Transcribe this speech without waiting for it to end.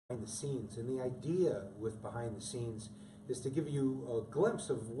behind the scenes, and the idea with behind the scenes is to give you a glimpse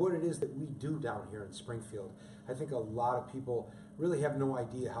of what it is that we do down here in Springfield. I think a lot of people really have no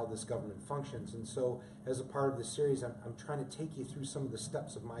idea how this government functions, and so as a part of this series, I'm trying to take you through some of the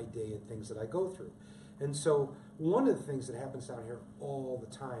steps of my day and things that I go through. And so one of the things that happens down here all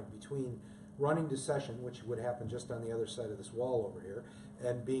the time between running to session, which would happen just on the other side of this wall over here,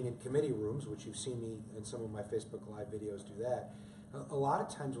 and being in committee rooms, which you've seen me in some of my Facebook Live videos do that, a lot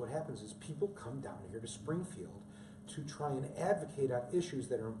of times what happens is people come down here to Springfield to try and advocate on issues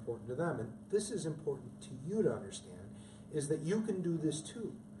that are important to them. And this is important to you to understand, is that you can do this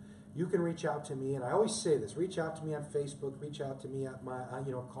too. You can reach out to me, and I always say this, reach out to me on Facebook, reach out to me at my,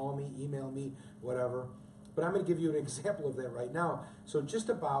 call me, email me, whatever. But I'm going to give you an example of that right now. So just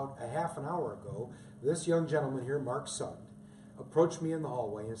about a half an hour ago, this young gentleman here, Mark Sund, approached me in the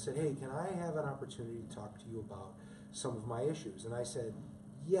hallway and said, hey, can I have an opportunity to talk to you about some of my issues? And I said,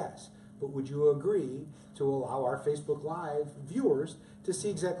 yes, but would you agree to allow our Facebook Live viewers to see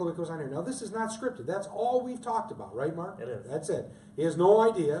exactly what goes on here? Now, this is not scripted. That's all we've talked about, right, Mark? It is. That's it. He has no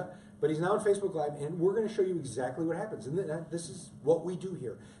idea, but he's now on Facebook Live, and we're going to show you exactly what happens. And this is what we do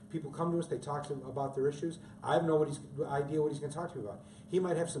here. People come to us, they talk to him about their issues. I have no idea what he's going to talk to me about. He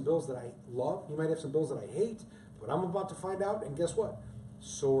might have some bills that I love. He might have some bills that I hate, but I'm about to find out, and guess what?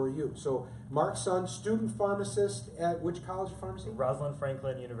 So are you. So Mark Sund, student pharmacist at which college of pharmacy? Rosalind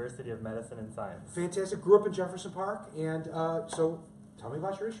Franklin University of Medicine and Science. Fantastic. Grew up in Jefferson Park, and so tell me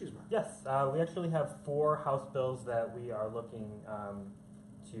about your issues, Mark. Yes, we actually have 4 House bills that we are looking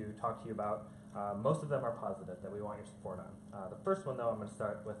to talk to you about. Most of them are positive that we want your support on. The first one, though, I'm going to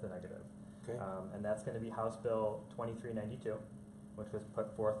start with the negative. Okay. And that's going to be House Bill 2392, which was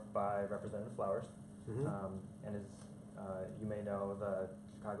put forth by Representative Flowers. Mm-hmm. And as you may know, the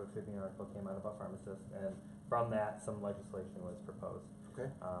Chicago Tribune article came out about pharmacists, and from that, some legislation was proposed. Okay.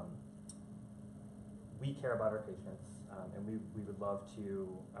 We care about our patients, and we would love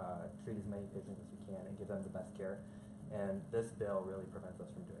to treat as many patients as we can and give them the best care. And this bill really prevents us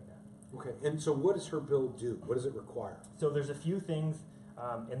from doing that. Okay, and so what does her bill do? What does it require? So there's a few things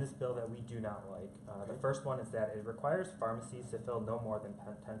in this bill that we do not like. Okay. The first one is that it requires pharmacies to fill no more than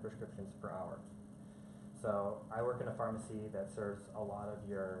 10 prescriptions per hour. So I work in a pharmacy that serves a lot of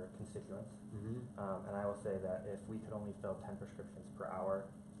your constituents, Mm-hmm. and I will say that if we could only fill 10 prescriptions per hour,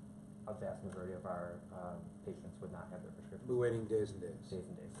 a vast majority of our patients would not have their prescriptions. We're waiting days and days. Days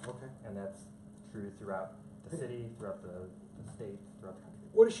and days. Okay. And that's true throughout the city, throughout the state, throughout the country.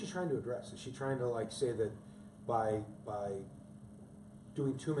 What is she trying to address? Is she trying to say that by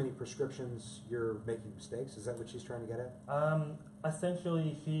doing too many prescriptions you're making mistakes? Is that what she's trying to get at?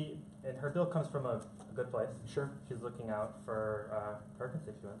 Essentially, and her bill comes from a good place. Sure. She's looking out for her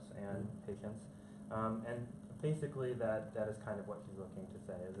constituents and patients, and basically that is kind of what she's looking to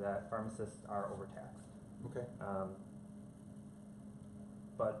say, is that pharmacists are overtaxed. Okay.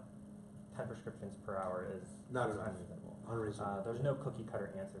 But 10 prescriptions per hour is Not enough. unreasonable. Unreasonable. There's no cookie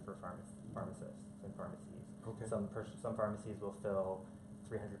cutter answer for pharmacists and pharmacies. Okay. Some pharmacies will fill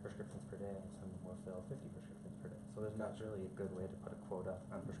 300 prescriptions per day, and some will fill 50 prescriptions per day. So there's not really a good way to put a quota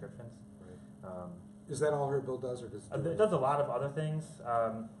on prescriptions. Right. Is that all her bill does, or does it does a lot of other things.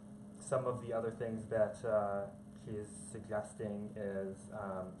 Some of the other things that she is suggesting is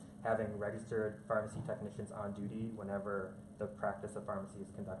having registered pharmacy technicians on duty whenever the practice of pharmacy is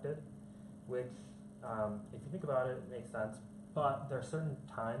conducted, which, if you think about it, it makes sense. But there are certain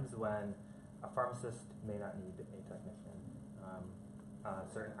times when a pharmacist may not need a technician.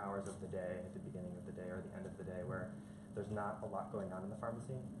 Certain hours of the day, at the beginning of the day or the end of the day, where there's not a lot going on in the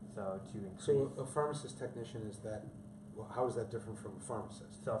pharmacy. So to increase. So a pharmacist technician is that? Well, how is that different from a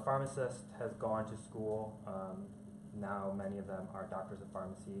pharmacist? So a pharmacist has gone to school. Now many of them are doctors of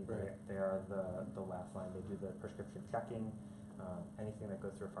pharmacy. Right. They are the last line. They do the prescription checking. Anything that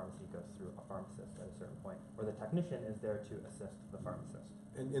goes through a pharmacy goes through a pharmacist at a certain point, where the technician is there to assist the pharmacist.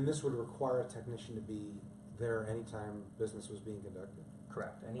 And this would require a technician to be there anytime business was being conducted?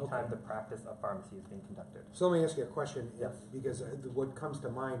 Correct. Anytime the practice of pharmacy is being conducted. So let me ask you a question. Yes. Because what comes to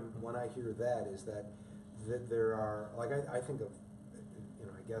mind when I hear that is that there are, like I think of,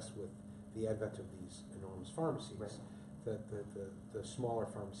 I guess with the advent of these enormous pharmacies, right, that the smaller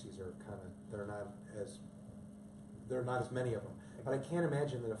pharmacies are they're not as many of them. But I can't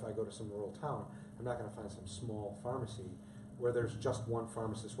imagine that if I go to some rural town, I'm not going to find some small pharmacy where there's just one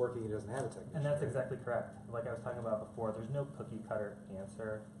pharmacist working, he doesn't have a technician. And that's exactly correct. Like I was talking about before, there's no cookie cutter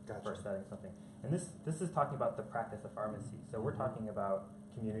answer for setting something. And this is talking about the practice of pharmacy. So we're talking about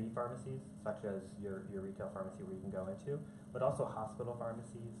community pharmacies, such as your retail pharmacy where you can go into, but also hospital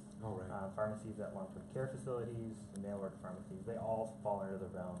pharmacies, All right. Pharmacies at long-term care facilities, mail order pharmacies, they all fall under the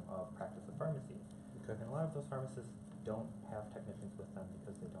realm of practice of pharmacy. Okay. And a lot of those pharmacists don't have technicians with them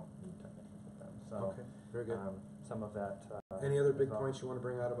because they don't need technicians with them. So Okay, very good. some of that. Any other big as well. points you want to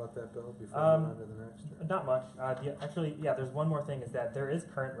bring out about that bill before we move on to the next? Or? Not much. Actually, yeah, there's one more thing is that there is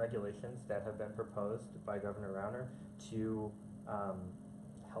current regulations that have been proposed by Governor Rauner to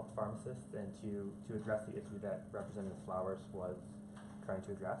help pharmacists and to address the issue that Representative Flowers was trying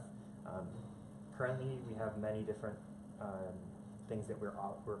to address. Currently, we have many different things that we're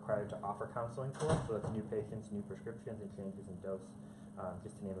required to offer counseling for. So that's new patients, new prescriptions, and changes in dose,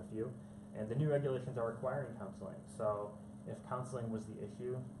 just to name a few. And the new regulations are requiring counseling. So if counseling was the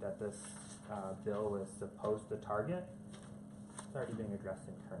issue that this bill was supposed to target, it's already being addressed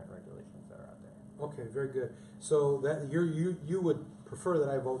in current regulations that are out there. Okay, very good. So that you would prefer that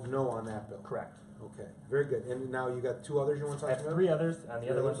I vote no on that bill? Correct. Okay, very good. And now you got two others you want to I talk have about? three others, and the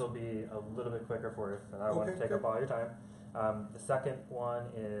other ones will be a little bit quicker for you, so I don't want to take up all your time. The second one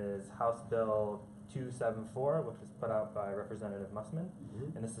is House Bill 274, which was put out by Representative Mussman,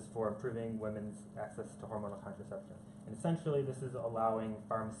 and this is for improving women's access to hormonal contraception. And essentially, this is allowing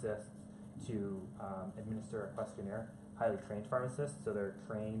pharmacists to administer a questionnaire, highly trained pharmacists, so they're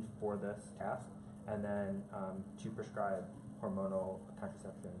trained for this task, and then to prescribe hormonal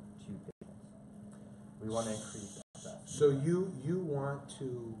contraception to patients. We want to increase access. So you want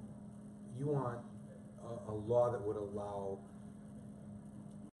a law that would allow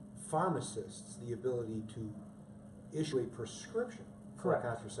pharmacists the ability to issue a prescription for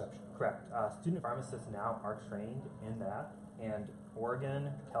contraception. Correct. Student pharmacists now are trained in that, and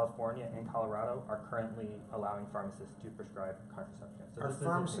Oregon, California, and Colorado are currently allowing pharmacists to prescribe contraception. So are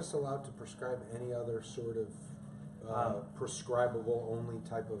pharmacists allowed to prescribe any other sort of prescribable only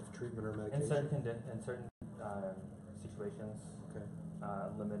type of treatment or medication? In certain situations, okay.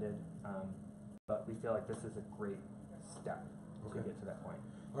 Limited, but we feel like this is a great step to get to that point.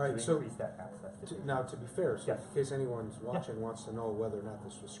 All right, to increase that access to now, to be fair, so yes. in case anyone's watching wants to know whether or not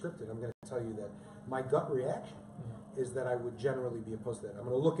this was scripted, I'm going to tell you that my gut reaction is that I would generally be opposed to that. I'm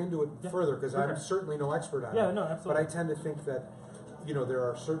going to look into it further because I'm certainly no expert on it. Yeah, no, absolutely. But I tend to think that, you know, there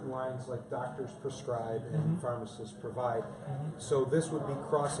are certain lines like doctors prescribe and pharmacists provide. So this would be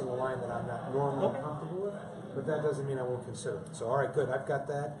crossing a line that I'm not normally comfortable with, but that doesn't mean I won't consider it. So, all right, good. I've got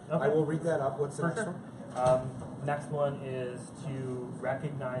that. I will read that up. What's the next one? Next one is to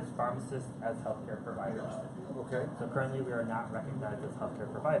recognize pharmacists as healthcare providers. Okay. So currently we are not recognized as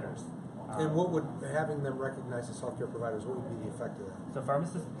healthcare providers. And what would having them recognized as healthcare providers, what would be the effect of that? So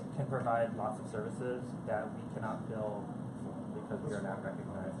pharmacists can provide lots of services that we cannot bill for because we are not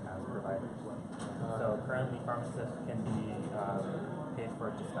recognized as providers. So currently pharmacists can be paid for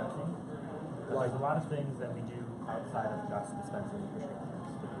dispensing. So there's a lot of things that we do outside of just dispensing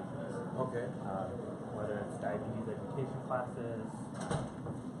prescriptions to patients. Okay. Whether it's diabetes education classes,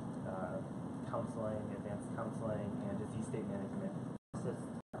 counseling, advanced counseling, and disease state management. Pharmacists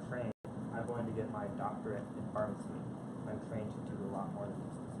are trained. I'm going to get my doctorate in pharmacy. I'm trained to do a lot more than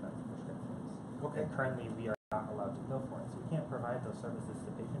just dispense prescriptions. Okay. And currently, we are not allowed to bill for it, so we can't provide those services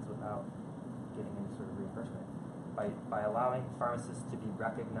to patients without getting any sort of reimbursement. By allowing pharmacists to be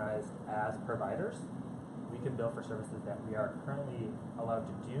recognized as providers, we can bill for services that we are currently allowed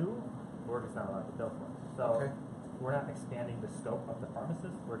to do, but we're just not allowed to bill for. So we're not expanding the scope of the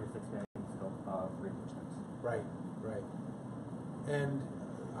pharmacist, we're just expanding the scope of reimbursements. Right, right. And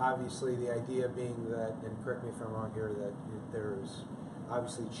obviously the idea being that, and correct me if I'm wrong here, that there's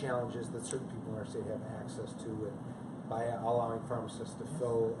obviously challenges that certain people in our state have access to, and by allowing pharmacists to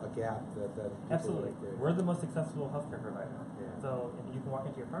fill a gap that absolutely. We're the most accessible healthcare provider. So you can walk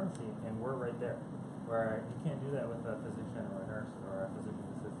into your pharmacy and we're right there, where you can't do that with a physician or a nurse or a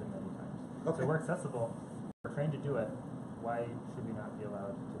physician's assistant many times. So we're accessible, we're trained to do it. Why should we not be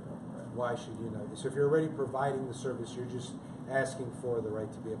allowed to bill for it? Why should you not? So if you're already providing the service, you're just asking for the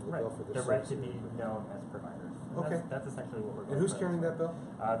right to be able to bill for the service. The right to be known as providers. And that's essentially what we're going And who's carrying that bill?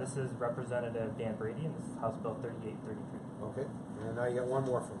 This is Representative Dan Brady, and this is House Bill 3833. Okay, and now you got one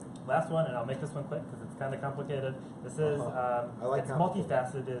more for me. Last one, and I'll make this one quick because it's kind of complicated. This is it's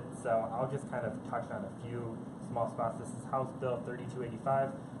multifaceted, so I'll just kind of touch on a few small spots. This is House Bill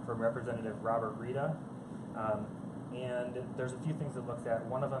 3285 from Representative Robert Rita. And there's a few things it looks at.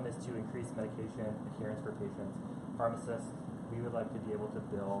 One of them is to increase medication adherence for patients. Pharmacists, we would like to be able to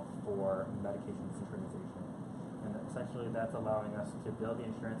bill for medication synchronization. And essentially that's allowing us to bill the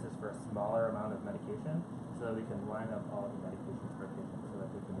insurances for a smaller amount of medication so that we can line up all the medications for patients so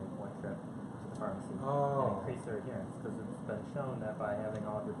that they can make one trip to the pharmacy and increase their adherence. Because it's been shown that by having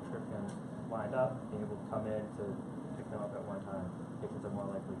all of your prescriptions lined up, being able to come in to pick them up at one time. Patients are more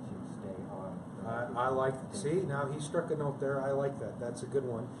likely to stay on. I like, see, now he struck a note there. I like that. That's a good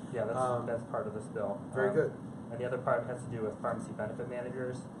one. Yeah, that's part of this bill. Very good. And the other part has to do with pharmacy benefit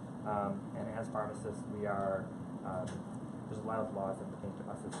managers. And as pharmacists, we are, there's a lot of laws that pertain to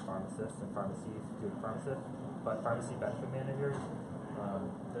us as pharmacists and pharmacies doing pharmacists. But pharmacy benefit managers,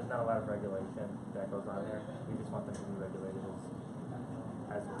 there's not a lot of regulation that goes on there. We just want them to be regulated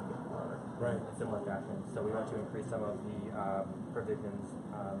as we get forward. Right. In similar fashion. So we want to increase some of the provisions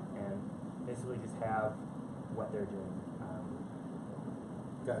and basically just have what they're doing.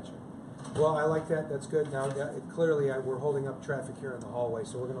 Gotcha. Well, I like that. That's good. Now, clearly, we're holding up traffic here in the hallway,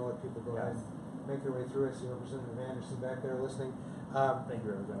 so we're going to let people go ahead and make their way through. I see Representative Anderson back there listening. Thank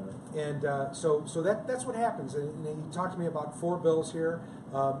you, Representative. And so that's what happens. And you talked to me about 4 bills here.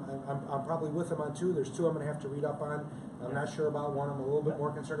 I'm probably with them on 2. There's 2 I'm going to have to read up on. I'm not sure about one. I'm a little bit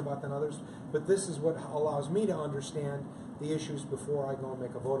more concerned about than others. But this is what allows me to understand the issues before I go and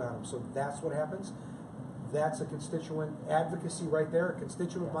make a vote on them. So that's what happens. That's a constituent advocacy right there. A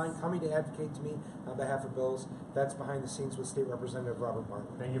constituent of mine coming to advocate to me on behalf of bills. That's behind the scenes with State Representative Robert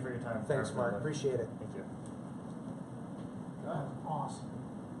Martwick. Thank you for your time. Thanks, Mark. Appreciate it. Thank you. That was awesome.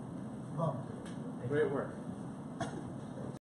 Loved it. Great work.